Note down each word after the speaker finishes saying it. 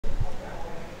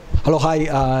Hello hi,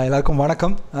 எல்லாருக்கும்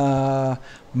வணக்கம்.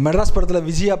 மெட்ராஸ் படத்தில்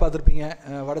விஜயா பார்த்துருப்பீங்க,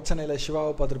 வட சென்னையில்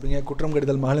சிவாவை பார்த்துருப்பீங்க, குற்றம்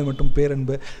கடிதல், மகளிர் மற்றும்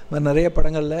பேரன்பு, மாதிரி நிறைய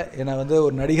படங்களில் என்னை வந்து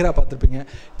ஒரு நடிகராக பார்த்துருப்பீங்க.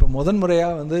 இப்போ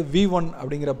முதன்முறையாக வந்து V1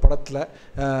 அப்படிங்கிற படத்தில்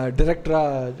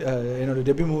டிரெக்டராக என்னோடய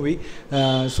டெபியூ மூவி.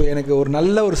 ஸோ எனக்கு ஒரு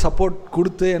நல்ல ஒரு சப்போர்ட்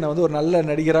கொடுத்து என்னை வந்து ஒரு நல்ல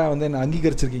நடிகராக வந்து என்னை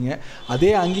அங்கீகரிச்சிருக்கீங்க.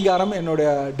 அதே அங்கீகாரம்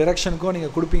என்னுடைய டிரெக்ஷனுக்கும்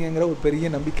நீங்கள் கொடுப்பீங்கிற ஒரு பெரிய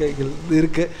நம்பிக்கைகள்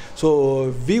இருக்குது. ஸோ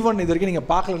V1 இது வரைக்கும்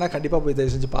நீங்கள் பார்க்கலன்னா கண்டிப்பாக போய்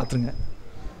தயவு செஞ்சு பார்த்துருங்க.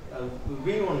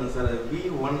 V1 சார்,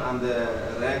 V1 அந்த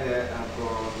ரேகை,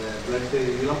 அப்புறம் அந்த பிளட்டு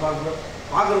இதெல்லாம்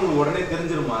பார்க்குறவங்களுக்கு உடனே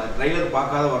தெரிஞ்சிருமா? ட்ரைலர்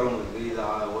பார்க்காத வரவங்களுக்கு இது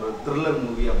ஒரு த்ரில்லர்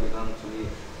மூவி அப்படின்னு சொல்லி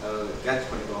கேட்ச்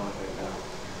பண்ணிக்குவாங்க.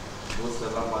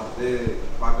 போஸ்டர்லாம் பார்த்துட்டு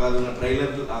பார்க்காதவங்க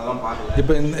ட்ரைலர் அதெல்லாம் பார்க்கல.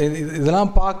 இப்போ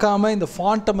இதெல்லாம் பார்க்காம இந்த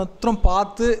ஃபாண்ட்டை மாத்திரம்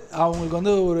பார்த்து அவங்களுக்கு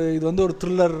வந்து இது வந்து ஒரு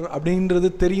த்ரில்லர் அப்படின்றது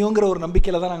தெரியுங்கிற ஒரு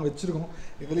நம்பிக்கையில் தான் நாங்கள் வச்சுருக்கோம்.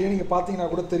 இதுலேயே நீங்கள் பார்த்தீங்கன்னா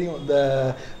கூட தெரியும்,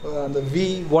 அந்த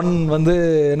V1 வந்து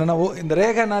என்னென்னா இந்த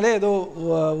ரேகைனாலே ஏதோ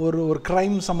ஒரு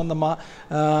க்ரைம் சம்மந்தமாக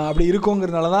அப்படி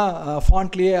இருக்குங்கிறதுனால தான்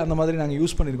ஃபாண்ட்லேயே அந்த மாதிரி நாங்கள்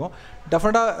யூஸ் பண்ணியிருக்கோம்.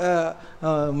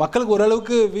 டெஃபினட்டாக மக்களுக்கு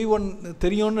ஓரளவுக்கு V1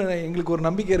 தெரியும்னு எங்களுக்கு ஒரு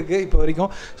நம்பிக்கை இருக்குது இப்போ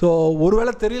வரைக்கும். ஸோ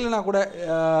ஒருவேளை தெரியலனா கூட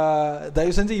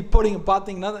தயவு செஞ்சு இப்போ நீங்கள்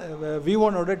பார்த்தீங்கன்னா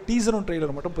V1ஓட டீசரும்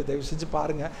ட்ரெய்லரும் மட்டும் போய் தயவு செஞ்சு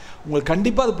பாருங்கள். உங்களுக்கு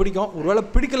கண்டிப்பாக அது பிடிக்கும். ஒருவேளை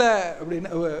பிடிக்கல அப்படின்னு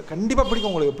கண்டிப்பாக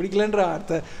பிடிக்கும். உங்களுக்கு பிடிக்கலன்ற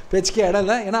அடுத்த பேச்சுக்கே இடம் இல்லை.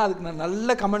 ஏன்னா அதுக்கு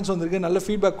நல்ல கமெண்ட்ஸ் வந்திருக்கு, நல்ல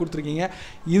ஃபீட்பேக் கொடுத்துருக்கீங்க.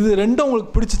 இது ரெண்டும்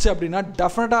உங்களுக்கு பிடிச்சிச்சு அப்படின்னா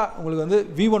டெஃபினட்டாக உங்களுக்கு வந்து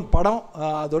V1 படம்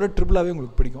அதோட ட்ரிபிளாகவே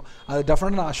உங்களுக்கு பிடிக்கும். அது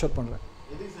டெஃபினட்டாக நான் அஷ்யூர் பண்ணுறேன்.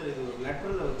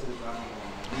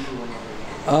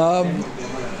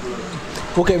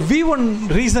 ஓகே, V1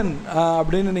 ரீசன்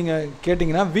அப்படின்னு நீங்கள்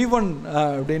கேட்டிங்கன்னா, V1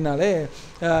 அப்படின்னாலே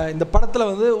இந்த படத்தில்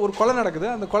வந்து ஒரு கொலை நடக்குது.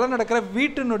 அந்த கொலை நடக்கிற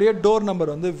வீட்டினுடைய டோர்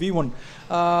நம்பர் வந்து V1.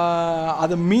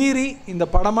 அதை மீறி இந்த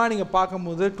படமாக நீங்கள்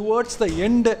பார்க்கும்போது டுவர்ட்ஸ் த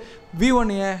எண்டு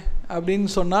V1 ஏன் அப்படின்னு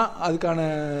சொன்னால் அதுக்கான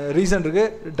ரீசன்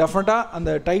இருக்குது. டெஃபினட்டாக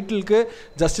அந்த டைட்டிலுக்கு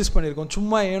ஜஸ்டிஸ் பண்ணியிருக்கோம்.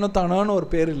 சும்மா ஏனோ தானோன்னு ஒரு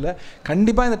பேர் இல்லை.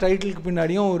 கண்டிப்பாக இந்த டைட்டிலுக்கு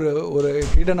பின்னாடியும் ஒரு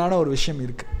ஹிடனான ஒரு விஷயம்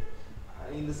இருக்குது.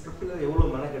 இந்த ஸ்கிரிப்டில் எவ்வளோ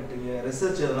மெனக்கட்டுறீங்க,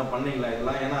 ரிசர்ச் எதனா பண்ணீங்களா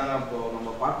இதெல்லாம்? ஏன்னா இப்போது நம்ம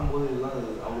பார்க்கும்போது இதெல்லாம்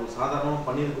அவ்வளோ சாதாரணமாக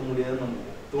பண்ணியிருக்க முடியாதுன்னு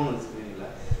நமக்கு தோணுது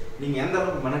ஸ்க்ரீனில். நீங்கள் எந்த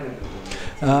அளவுக்கு மெனக்கட்டுறீங்க?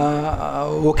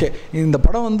 ஓகே, இந்த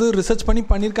படம் வந்து ரிசர்ச்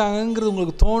பண்ணியிருக்காங்கங்கிறது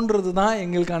உங்களுக்கு தோன்றது தான்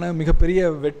எங்களுக்கான மிகப்பெரிய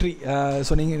வெற்றி.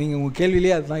 ஸோ நீங்கள் உங்கள்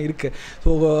கேள்வியிலே அதுதான் இருக்குது. ஸோ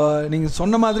நீங்கள்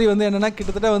சொன்ன மாதிரி வந்து என்னென்னா,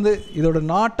 கிட்டத்தட்ட வந்து இதோட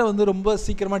நாட்டை வந்து ரொம்ப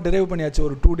சீக்கிரமாக டெரைவ் பண்ணியாச்சு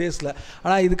ஒரு 2 days.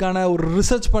 ஆனால் இதுக்கான ஒரு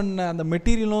ரிசர்ச் பண்ண அந்த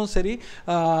மெட்டீரியலும் சரி,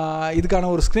 இதுக்கான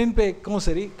ஒரு ஸ்க்ரீன் பிளேக்கும்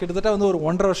சரி, கிட்டத்தட்ட வந்து ஒரு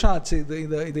 1.5 வருஷம் ஆச்சு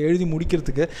இதை எழுதி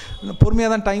முடிக்கிறதுக்கு.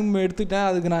 பொறுமையாக தான் டைம் எடுத்துக்கிட்டேன்.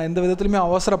 அதுக்கு நான் எந்த விதத்துலையுமே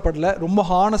அவசரப்படலை. ரொம்ப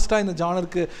ஹானஸ்ட்டாக இந்த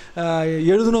ஜானருக்கு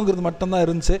எழுதணுங்கிறது மட்டும்தான் இருந்துச்சு.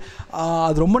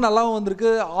 அது ரொம்ப நல்லாவும் வந்திருக்கு.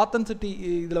 ஆத்தென்டிசிட்டி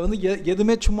இதில் வந்து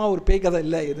எதுவுமே சும்மா ஒரு பேய் கதை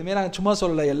இல்லை, எதுவுமே நாங்கள் சும்மா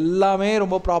சொல்லலை. எல்லாமே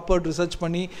ரொம்ப ப்ராப்பர் ரிசர்ச்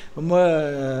பண்ணி ரொம்ப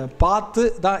பார்த்து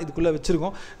தான் இதுக்குள்ளே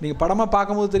வச்சுருக்கோம். நீங்கள் படமாக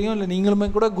பார்க்கும்போது தெரியும், இல்லை நீங்களுமே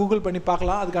கூட கூகுள் பண்ணி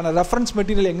பார்க்கலாம். அதுக்கான ரெஃபரன்ஸ்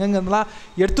மெட்டீரியல் எங்கெங்கெல்லாம்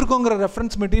எடுத்துருக்கோங்கிற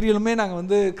ரெஃபரன்ஸ் மெட்டீரியலுமே நாங்கள்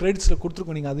வந்து கிரெடிட்ஸில்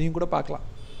கொடுத்துருக்கோம். நீங்கள் அதையும் கூட பார்க்கலாம்.